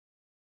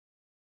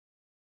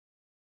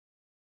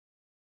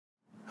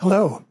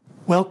Hello.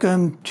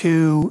 Welcome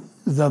to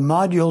the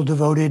module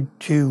devoted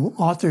to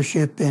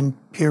authorship and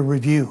peer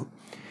review.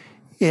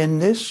 In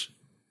this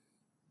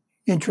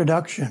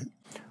introduction,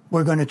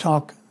 we're going to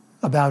talk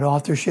about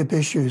authorship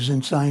issues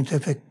in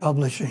scientific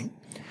publishing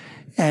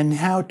and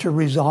how to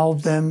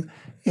resolve them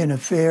in a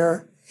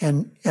fair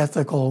and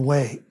ethical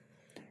way.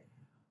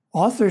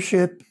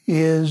 Authorship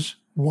is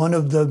one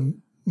of the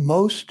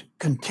most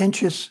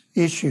contentious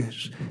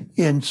issues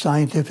in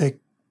scientific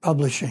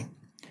publishing.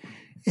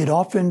 It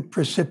often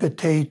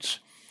precipitates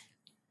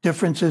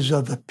differences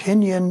of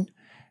opinion,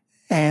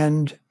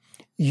 and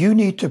you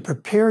need to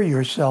prepare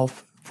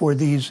yourself for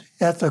these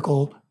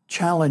ethical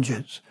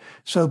challenges.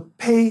 So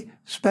pay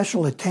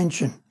special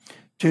attention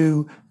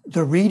to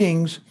the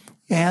readings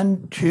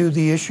and to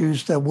the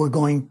issues that we're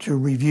going to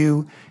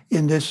review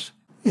in this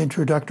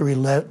introductory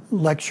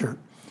lecture.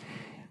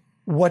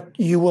 What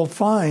you will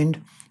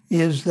find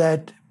is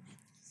that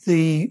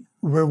the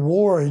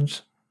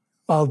rewards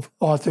of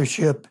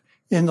authorship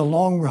in the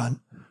long run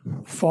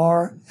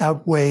far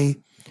outweigh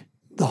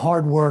the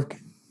hard work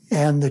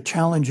and the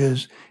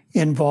challenges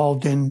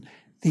involved in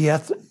the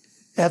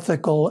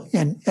ethical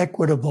and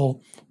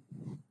equitable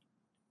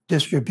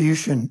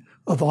distribution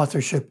of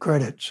authorship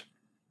credits.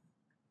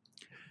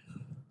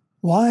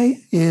 Why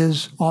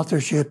is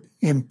authorship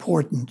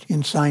important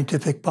in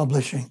scientific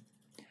publishing?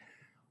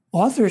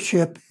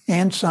 Authorship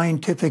and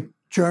scientific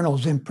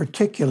journals in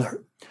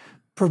particular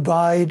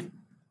provide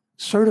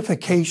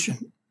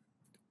certification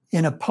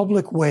in a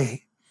public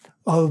way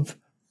of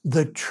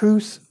the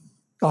truth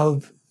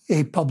of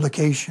a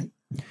publication.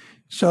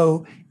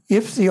 So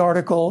if the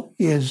article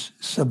is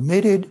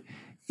submitted,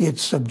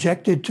 it's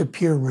subjected to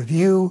peer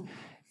review,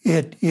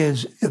 it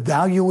is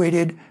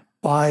evaluated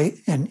by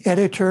an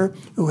editor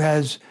who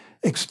has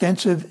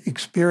extensive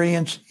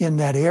experience in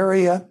that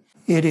area,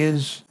 it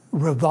is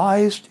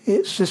revised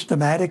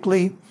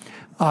systematically,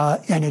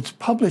 and it's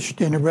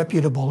published in a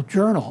reputable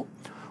journal.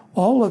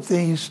 All of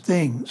these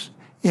things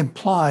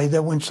imply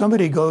that when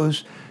somebody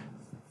goes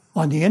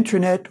on the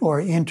internet or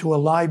into a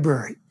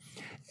library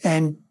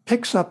and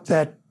picks up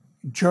that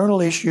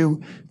journal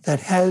issue that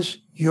has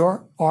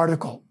your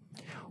article,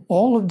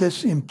 all of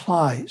this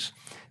implies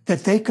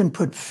that they can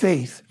put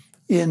faith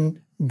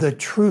in the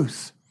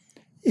truth,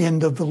 in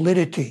the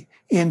validity,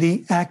 in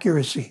the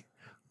accuracy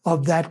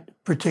of that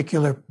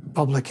particular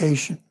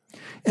publication.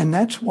 And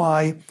that's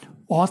why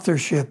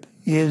authorship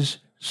is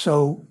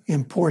so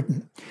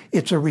important.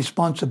 It's a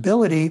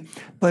responsibility,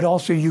 but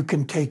also you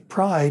can take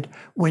pride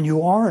when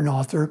you are an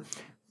author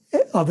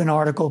of an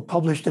article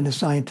published in a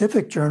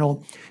scientific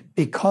journal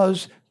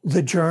because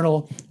the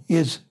journal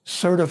is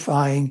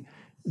certifying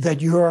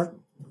that your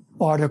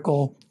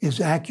article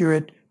is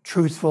accurate,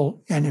 truthful,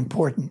 and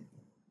important.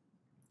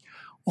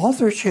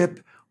 Authorship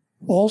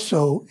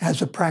also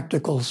has a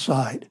practical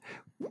side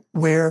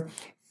where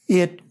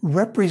it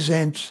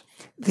represents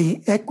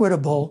the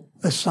equitable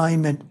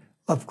assignment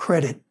of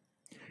credit.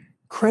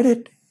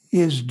 Credit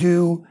is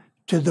due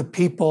to the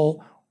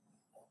people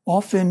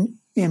often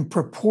in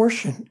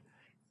proportion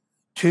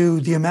to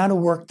the amount of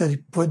work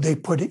that they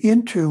put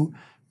into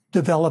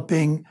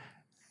developing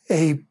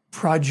a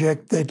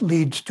project that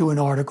leads to an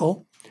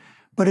article,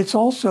 but it's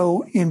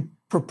also in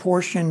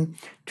proportion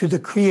to the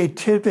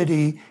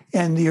creativity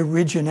and the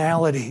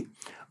originality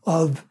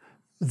of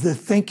the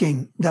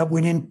thinking that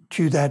went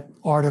into that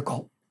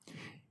article.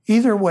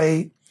 Either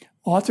way,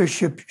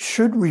 authorship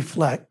should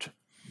reflect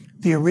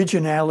the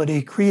originality,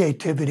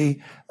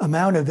 creativity,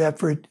 amount of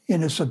effort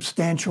in a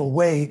substantial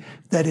way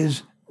that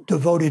is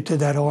devoted to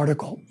that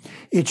article.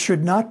 It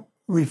should not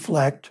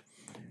reflect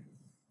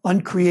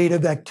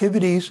uncreative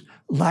activities,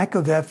 lack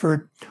of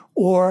effort,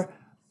 or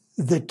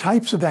the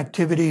types of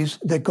activities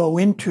that go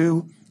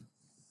into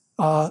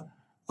a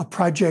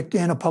project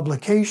and a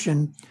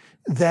publication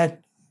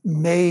that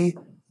may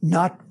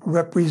not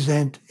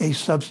represent a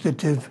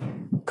substantive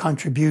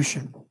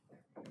contribution.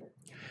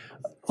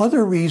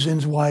 Other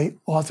reasons why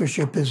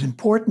authorship is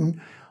important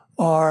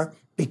are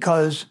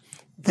because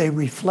they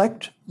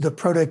reflect the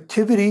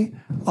productivity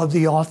of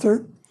the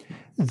author,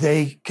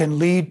 they can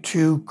lead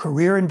to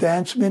career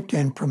advancement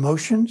and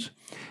promotions,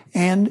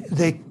 and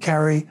they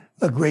carry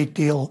a great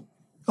deal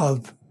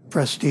of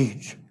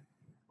prestige.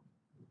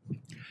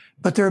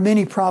 But there are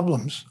many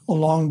problems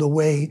along the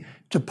way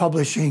to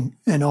publishing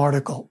an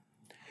article.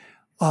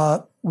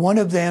 One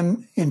of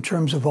them, in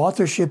terms of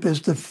authorship,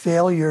 is the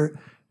failure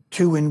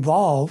to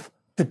involve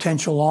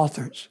potential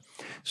authors.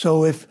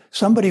 So if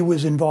somebody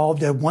was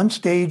involved at one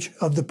stage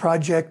of the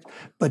project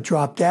but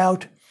dropped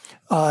out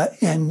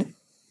and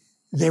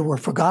they were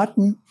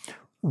forgotten,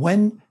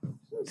 when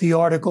the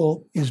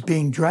article is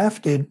being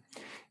drafted,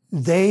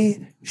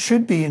 they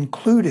should be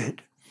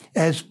included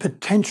as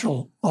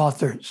potential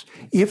authors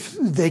if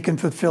they can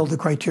fulfill the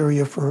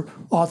criteria for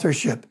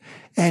authorship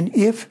and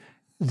if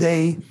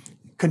they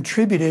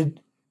contributed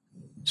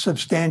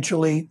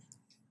substantially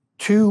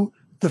to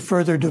the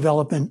further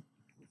development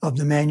of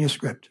the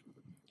manuscript.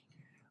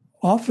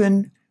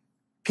 Often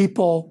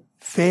people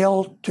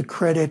fail to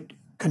credit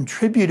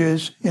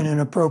contributors in an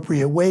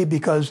appropriate way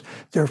because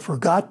they're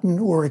forgotten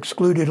or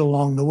excluded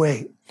along the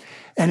way.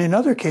 And in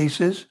other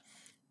cases,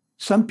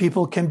 some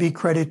people can be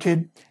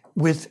credited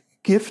with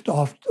gift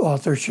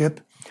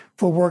authorship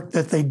for work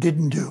that they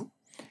didn't do,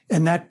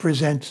 and that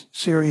presents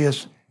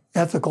serious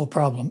ethical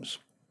problems.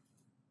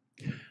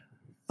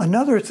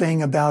 Another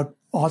thing about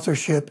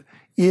authorship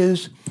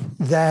is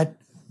that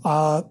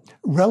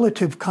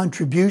relative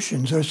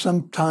contributions are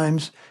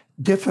sometimes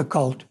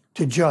difficult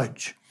to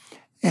judge.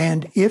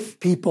 And if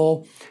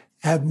people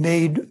have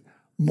made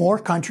more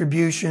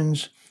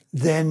contributions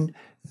than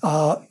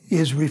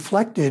is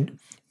reflected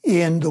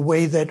in the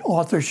way that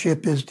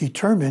authorship is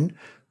determined,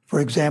 for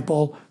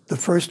example, the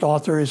first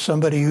author is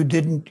somebody who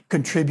didn't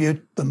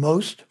contribute the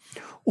most,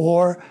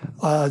 or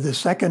the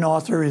second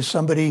author is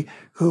somebody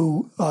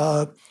who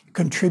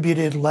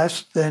contributed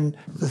less than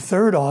the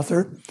third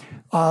author.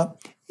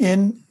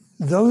 In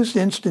those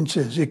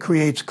instances, it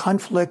creates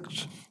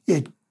conflicts,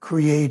 it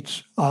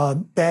creates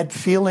bad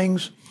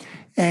feelings,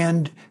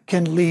 and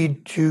can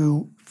lead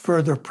to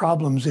further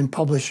problems in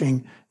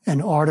publishing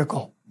an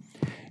article.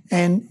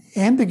 And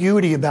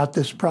ambiguity about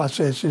this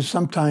process is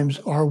sometimes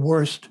our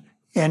worst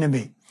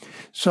enemy.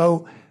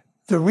 So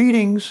the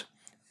readings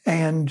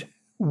and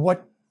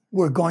what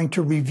we're going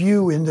to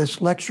review in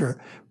this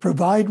lecture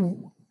provide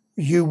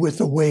you with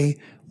a way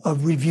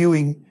of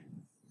reviewing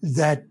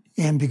that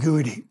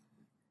ambiguity.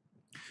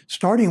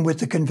 Starting with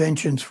the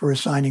conventions for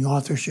assigning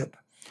authorship.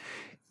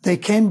 They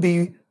can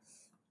be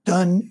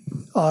done,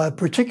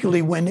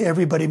 particularly when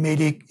everybody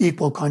made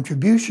equal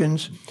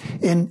contributions,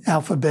 in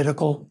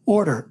alphabetical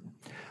order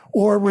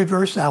or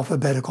reverse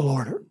alphabetical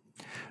order.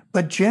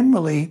 But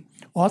generally,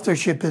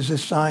 authorship is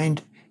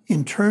assigned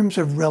in terms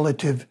of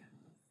relative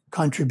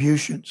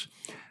contributions,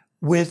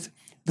 with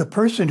the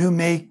person who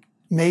made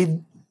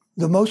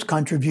the most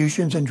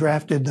contributions and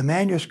drafted the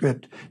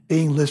manuscript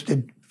being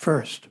listed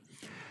first.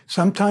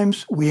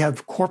 Sometimes we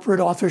have corporate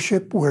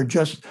authorship where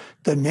just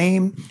the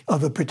name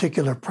of a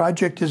particular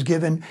project is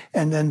given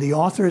and then the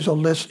authors are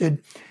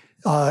listed,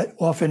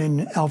 often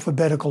in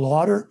alphabetical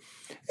order.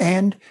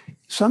 And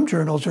some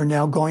journals are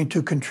now going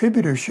to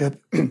contributorship,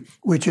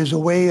 which is a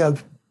way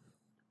of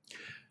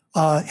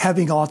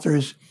having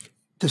authors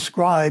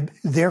describe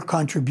their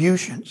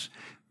contributions,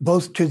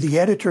 both to the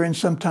editor and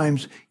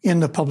sometimes in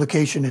the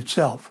publication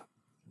itself.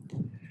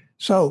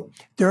 So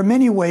there are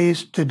many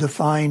ways to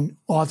define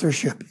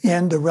authorship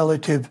and the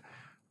relative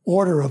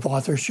order of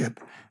authorship.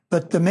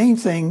 But the main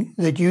thing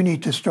that you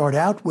need to start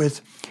out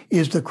with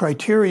is the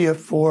criteria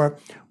for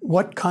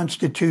what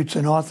constitutes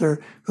an author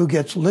who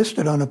gets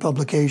listed on a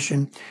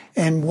publication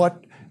and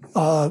what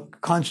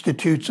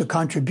constitutes a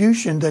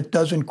contribution that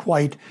doesn't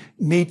quite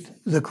meet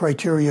the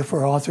criteria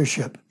for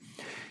authorship.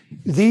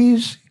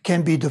 These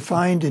can be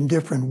defined in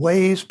different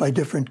ways by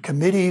different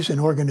committees and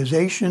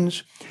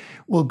organizations.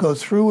 We'll go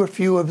through a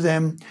few of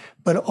them,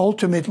 but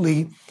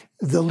ultimately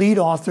the lead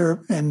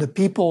author and the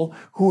people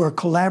who are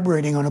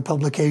collaborating on a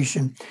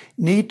publication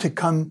need to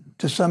come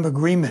to some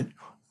agreement,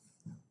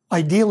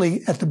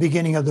 ideally at the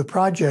beginning of the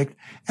project,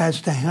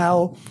 as to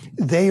how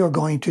they are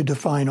going to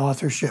define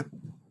authorship.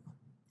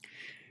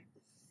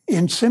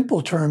 In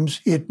simple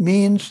terms, it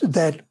means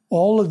that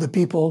all of the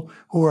people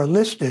who are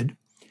listed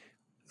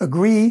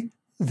agree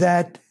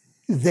that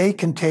they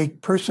can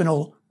take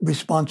personal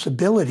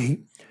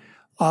responsibility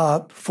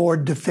for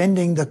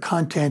defending the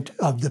content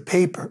of the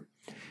paper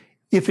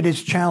if it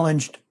is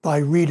challenged by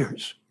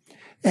readers.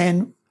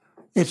 And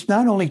it's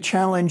not only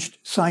challenged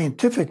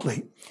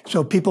scientifically,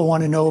 so people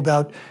want to know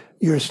about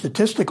your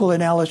statistical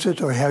analysis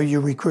or how you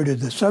recruited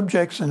the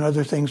subjects and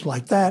other things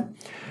like that.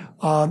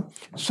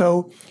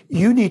 So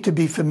you need to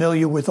be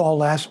familiar with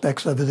all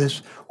aspects of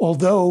this,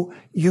 although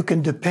you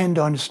can depend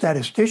on a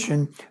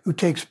statistician who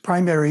takes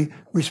primary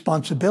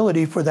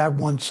responsibility for that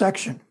one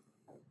section.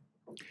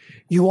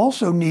 You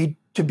also need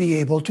to be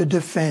able to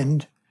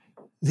defend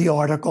the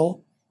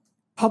article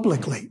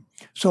publicly.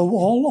 So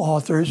all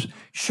authors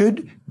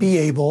should be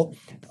able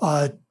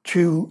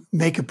to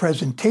make a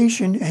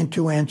presentation and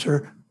to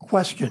answer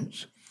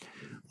questions.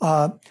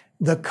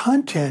 The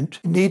content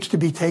needs to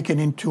be taken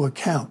into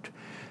account.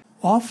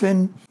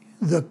 Often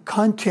the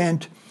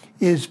content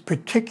is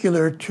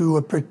particular to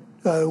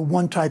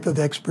one type of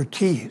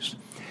expertise,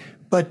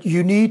 but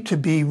you need to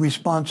be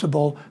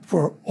responsible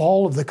for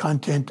all of the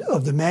content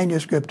of the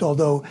manuscript,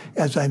 although,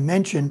 as I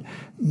mentioned,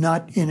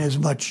 not in as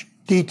much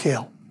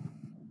detail.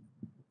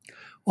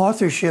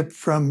 Authorship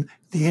from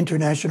the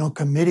International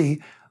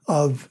Committee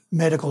of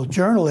Medical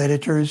Journal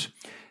Editors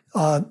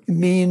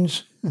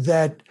means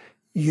that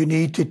you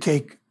need to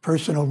take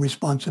personal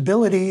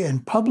responsibility in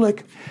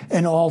public,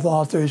 and all the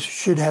authors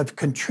should have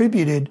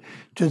contributed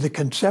to the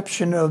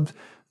conception of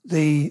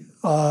the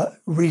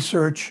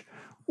research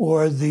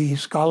or the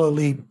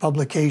scholarly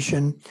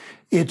publication,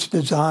 its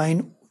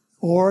design,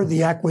 or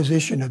the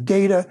acquisition of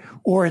data,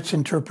 or its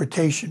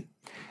interpretation,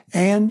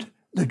 and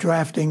the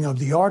drafting of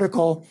the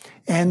article,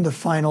 and the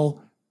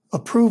final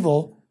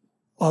approval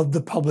of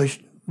the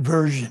published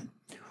version.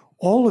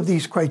 All of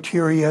these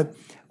criteria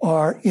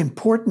are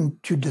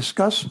important to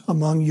discuss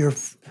among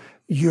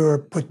your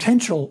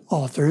potential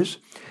authors,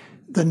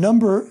 the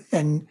number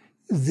and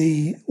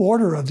the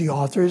order of the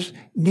authors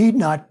need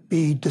not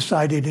be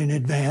decided in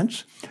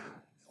advance.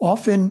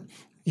 Often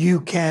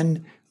you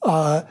can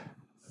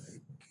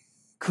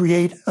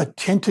create a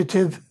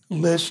tentative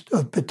list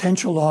of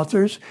potential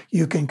authors.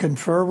 You can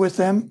confer with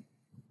them,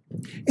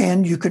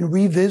 and you can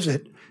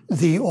revisit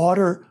the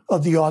order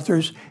of the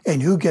authors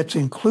and who gets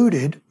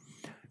included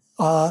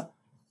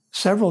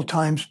several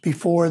times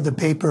before the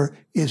paper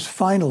is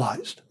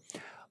finalized.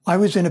 I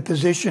was in a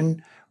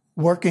position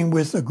working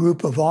with a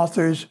group of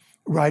authors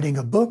writing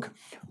a book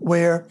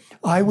where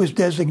I was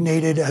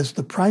designated as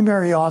the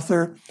primary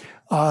author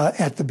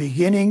at the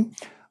beginning.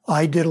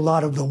 I did a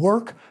lot of the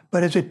work,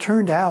 but as it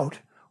turned out,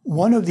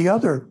 one of the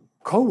other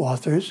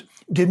co-authors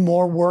did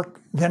more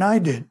work than I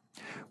did.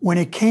 When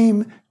it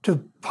came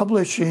to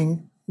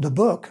publishing the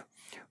book,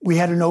 we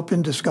had an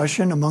open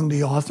discussion among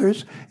the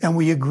authors, and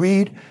we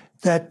agreed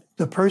that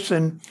the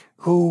person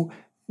who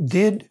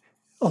did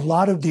a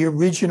lot of the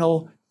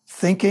original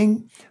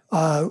thinking,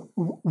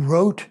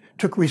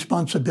 took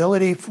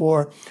responsibility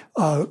for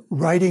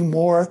writing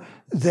more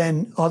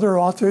than other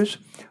authors,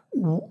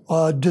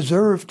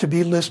 deserved to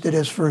be listed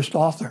as first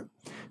author.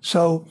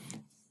 So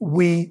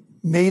we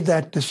made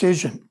that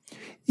decision.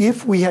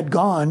 If we had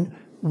gone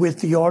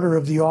with the order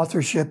of the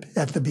authorship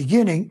at the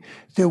beginning,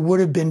 there would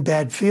have been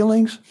bad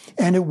feelings,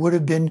 and it would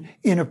have been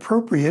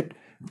inappropriate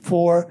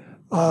for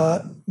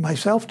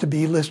myself to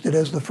be listed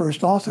as the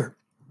first author.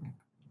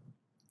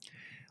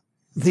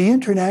 The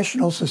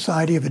International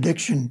Society of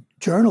Addiction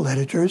Journal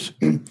Editors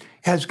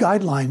has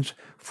guidelines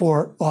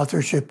for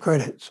authorship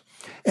credits,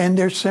 and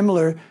they're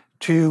similar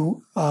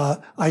to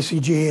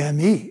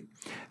ICJME,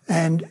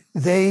 and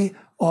they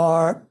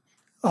are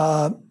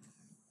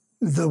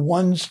the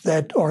ones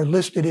that are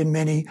listed in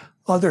many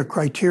other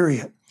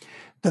criteria.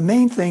 The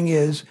main thing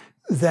is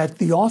that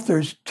the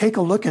authors take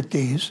a look at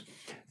these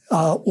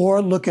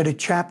or look at a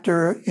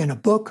chapter in a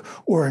book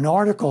or an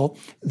article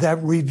that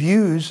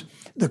reviews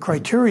the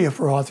criteria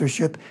for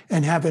authorship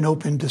and have an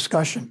open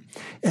discussion.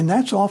 And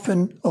that's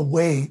often a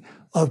way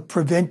of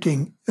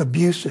preventing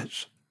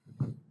abuses.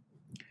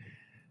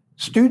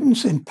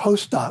 Students and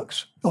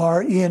postdocs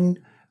are in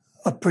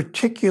a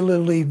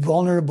particularly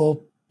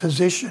vulnerable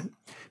position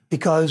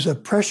because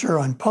of pressure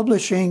on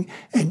publishing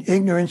and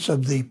ignorance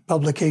of the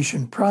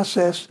publication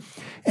process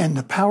and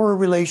the power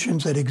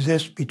relations that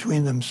exist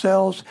between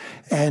themselves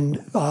and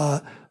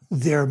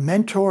their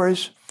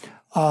mentors.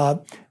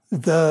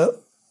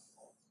 The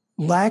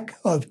lack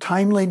of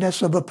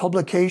timeliness of a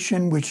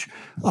publication, which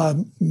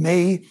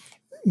may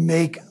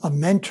make a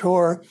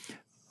mentor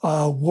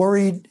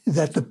worried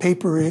that the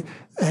paper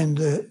and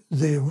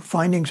the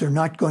findings are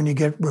not going to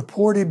get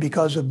reported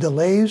because of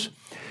delays.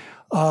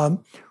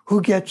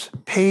 Who gets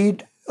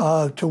paid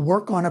to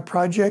work on a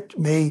project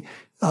may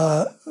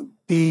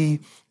be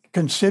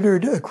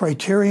considered a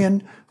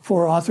criterion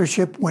for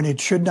authorship when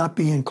it should not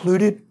be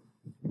included.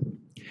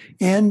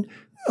 And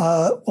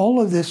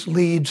all of this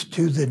leads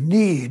to the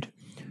need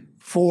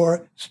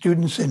for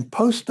students and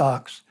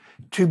postdocs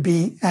to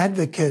be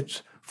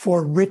advocates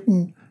for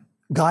written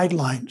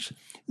guidelines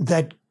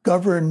that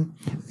govern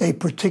a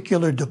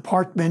particular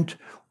department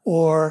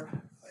or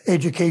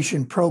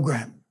education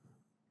program.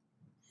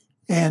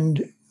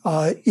 And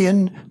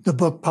in the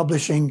book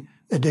Publishing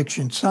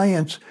Addiction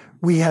Science,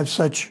 we have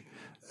such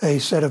a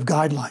set of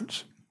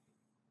guidelines.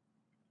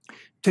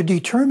 To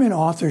determine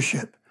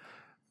authorship,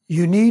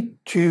 you need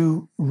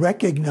to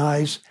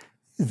recognize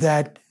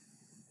that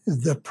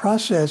the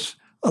process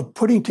of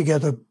putting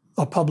together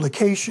a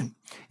publication,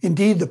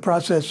 indeed the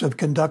process of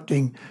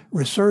conducting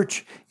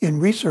research in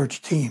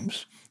research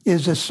teams,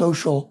 is a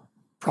social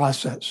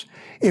process.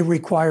 It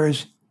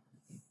requires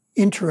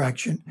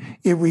interaction.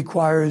 It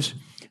requires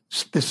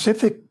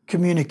specific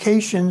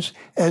communications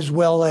as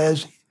well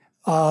as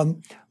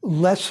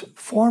less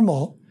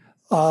formal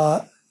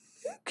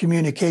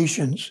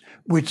communications,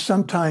 which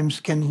sometimes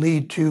can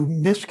lead to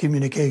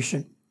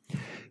miscommunication.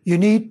 You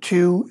need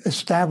to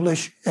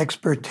establish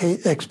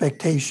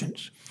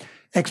expectations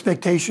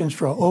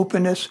for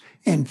openness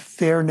and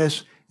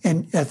fairness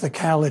and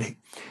ethicality.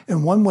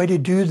 And one way to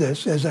do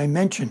this, as I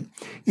mentioned,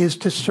 is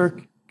to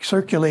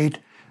circulate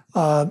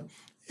a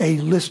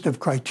list of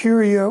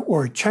criteria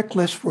or a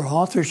checklist for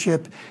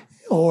authorship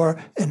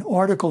or an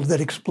article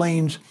that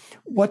explains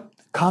what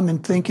common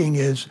thinking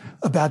is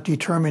about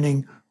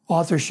determining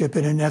authorship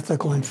in an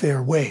ethical and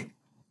fair way.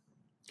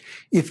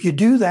 If you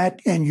do that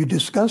and you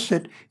discuss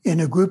it in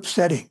a group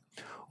setting,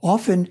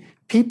 often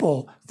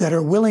people that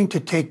are willing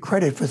to take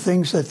credit for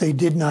things that they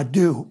did not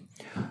do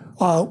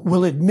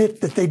will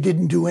admit that they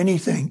didn't do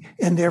anything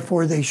and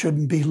therefore they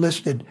shouldn't be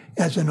listed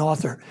as an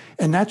author.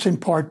 And that's in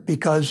part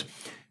because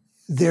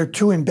they're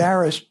too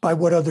embarrassed by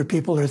what other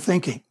people are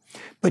thinking.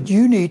 But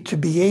you need to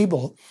be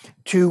able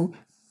to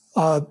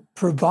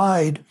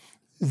provide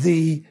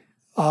the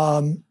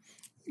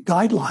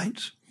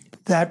guidelines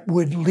that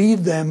would lead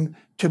them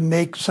to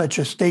make such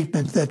a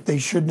statement that they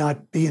should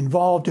not be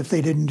involved if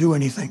they didn't do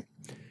anything.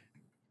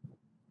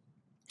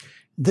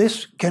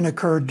 This can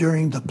occur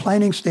during the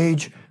planning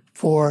stage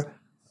for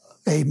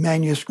a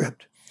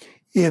manuscript.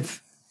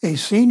 If a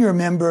senior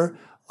member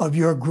of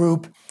your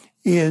group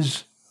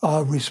is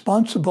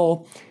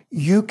responsible,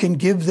 you can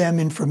give them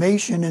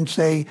information and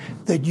say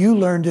that you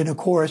learned in a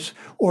course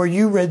or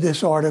you read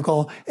this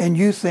article and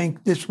you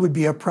think this would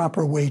be a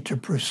proper way to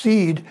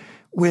proceed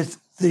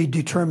with the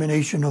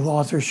determination of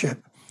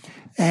authorship.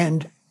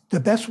 And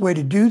the best way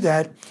to do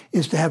that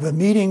is to have a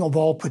meeting of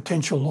all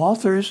potential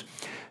authors,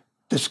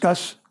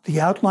 discuss the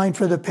outline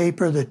for the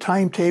paper, the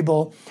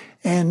timetable,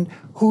 and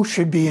who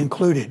should be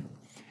included.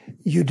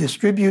 You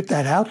distribute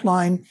that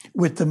outline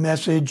with the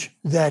message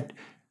that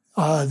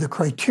the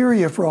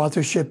criteria for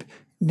authorship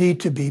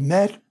need to be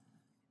met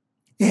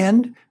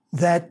and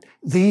that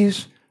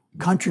these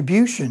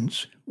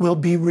contributions will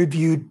be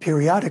reviewed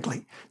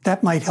periodically.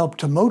 That might help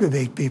to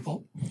motivate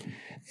people.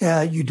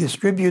 You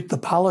distribute the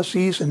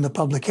policies and the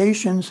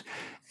publications,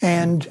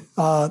 and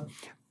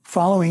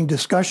following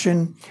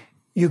discussion,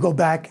 you go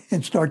back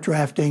and start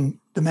drafting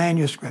the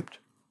manuscript.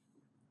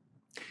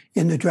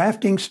 In the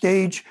drafting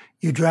stage,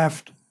 you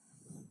draft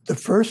the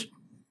first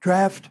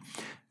draft,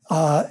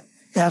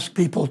 ask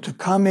people to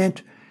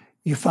comment,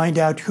 you find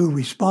out who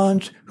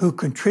responds, who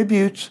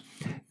contributes,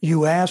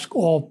 you ask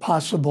all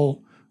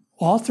possible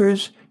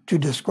authors to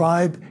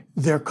describe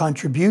their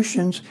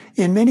contributions.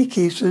 In many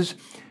cases,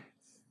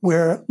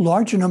 where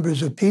large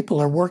numbers of people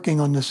are working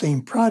on the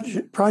same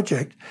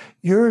project,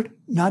 you're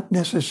not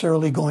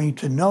necessarily going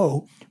to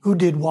know who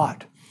did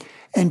what.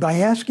 And by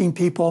asking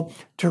people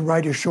to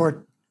write a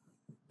short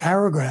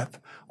paragraph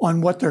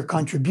on what their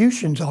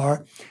contributions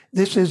are,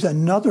 this is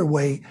another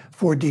way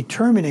for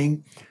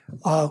determining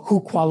who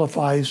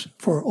qualifies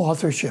for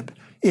authorship.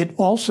 It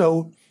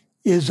also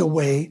is a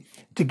way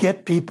to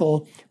get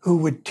people who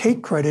would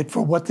take credit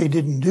for what they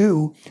didn't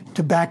do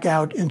to back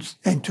out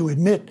and to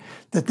admit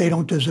that they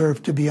don't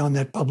deserve to be on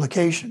that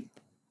publication.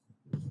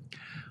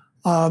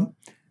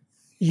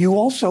 You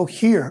also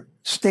hear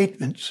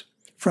statements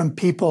from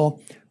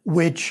people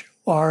which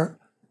are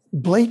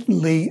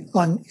blatantly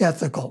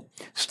unethical.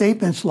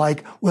 Statements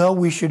like, well,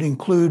 we should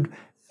include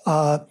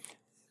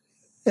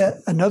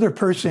another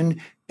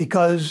person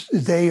because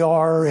they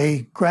are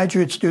a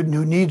graduate student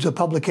who needs a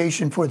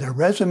publication for their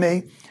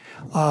resume,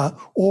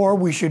 or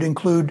we should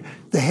include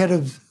the head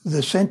of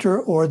the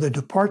center or the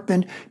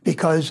department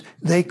because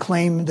they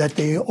claim that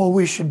they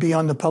always should be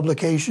on the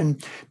publication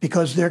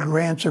because their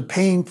grants are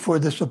paying for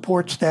the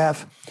support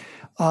staff.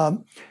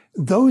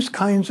 Those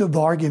kinds of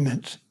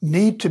arguments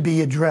need to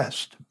be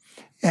addressed.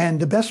 And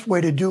the best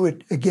way to do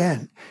it,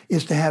 again,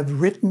 is to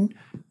have written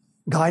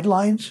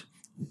guidelines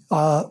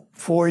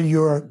for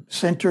your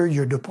center,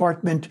 your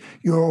department,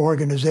 your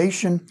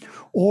organization,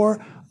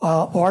 or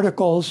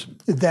articles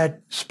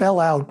that spell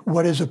out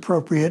what is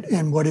appropriate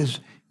and what is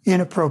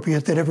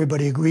inappropriate that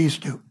everybody agrees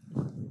to.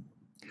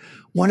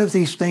 One of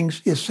these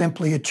things is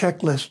simply a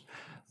checklist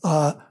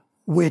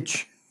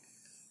which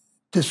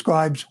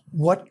describes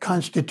what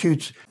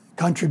constitutes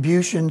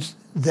contributions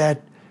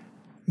that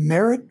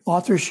merit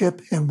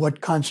authorship and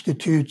what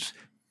constitutes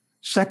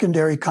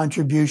secondary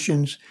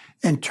contributions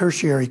and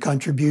tertiary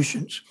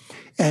contributions.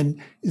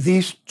 And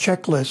these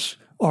checklists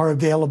are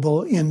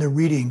available in the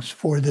readings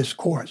for this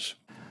course.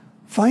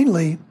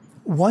 Finally,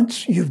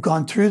 once you've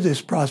gone through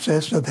this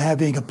process of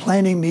having a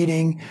planning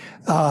meeting,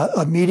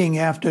 a meeting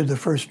after the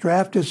first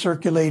draft is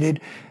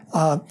circulated,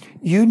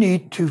 you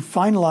need to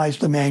finalize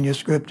the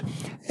manuscript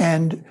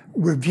and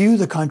review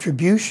the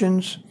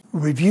contributions,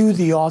 review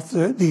the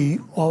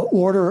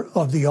order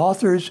of the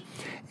authors,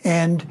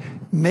 and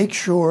make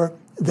sure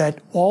that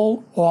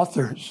all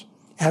authors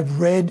have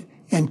read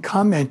and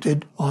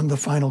commented on the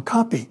final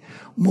copy.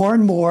 More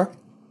and more,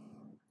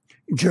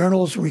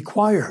 journals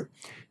require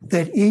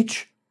that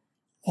each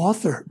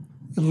author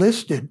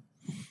listed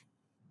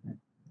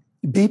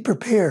be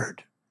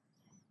prepared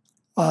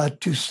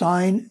to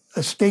sign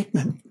a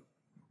statement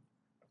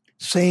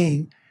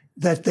saying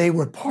that they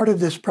were part of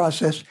this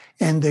process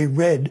and they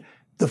read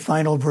the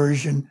final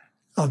version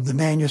of the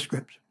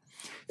manuscript.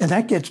 And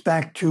that gets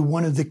back to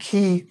one of the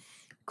key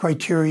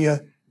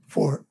criteria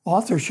for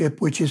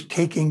authorship, which is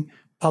taking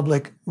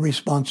public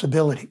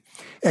responsibility.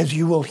 As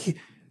you will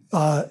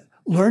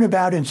learn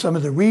about in some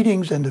of the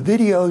readings and the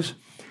videos,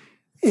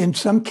 in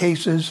some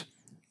cases,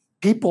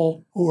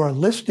 people who are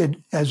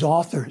listed as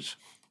authors,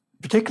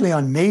 particularly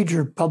on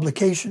major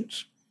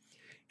publications,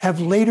 have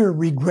later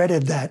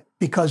regretted that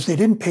because they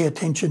didn't pay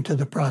attention to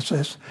the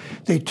process.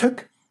 They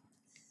took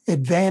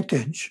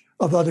advantage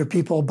of other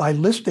people by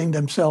listing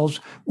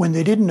themselves when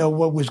they didn't know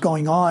what was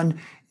going on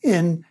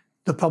in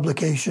the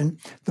publication.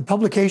 The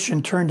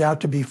publication turned out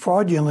to be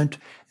fraudulent,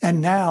 and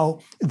now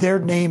their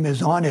name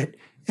is on it,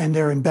 and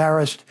they're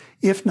embarrassed,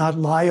 if not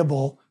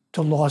liable,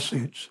 to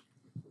lawsuits.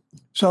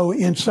 So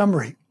in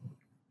summary,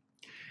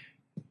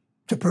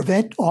 to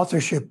prevent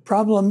authorship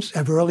problems,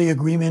 have early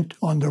agreement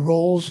on the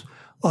roles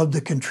of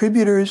the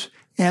contributors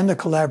and the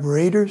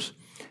collaborators,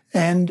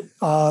 and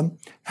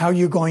how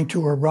you're going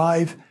to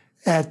arrive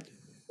at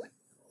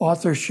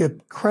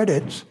authorship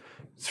credits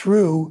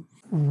through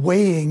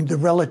weighing the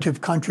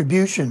relative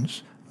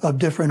contributions of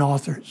different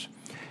authors.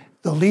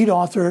 The lead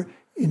author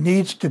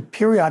needs to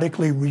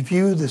periodically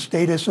review the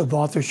status of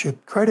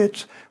authorship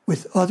credits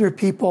with other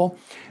people,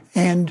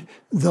 and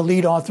the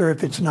lead author,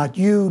 if it's not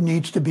you,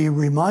 needs to be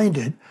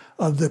reminded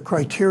of the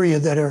criteria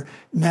that are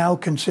now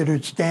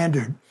considered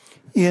standard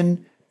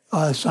in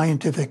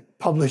scientific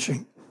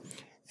publishing.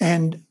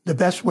 And the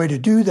best way to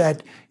do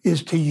that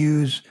is to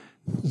use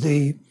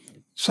the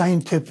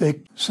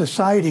scientific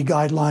society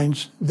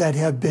guidelines that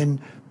have been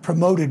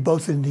promoted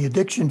both in the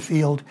addiction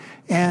field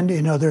and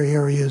in other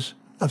areas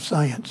of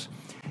science.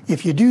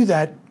 If you do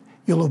that,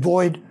 you'll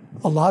avoid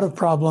a lot of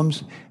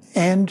problems,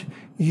 and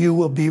you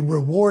will be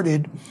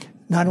rewarded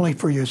not only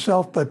for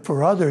yourself but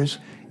for others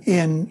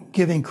in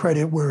giving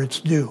credit where it's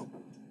due.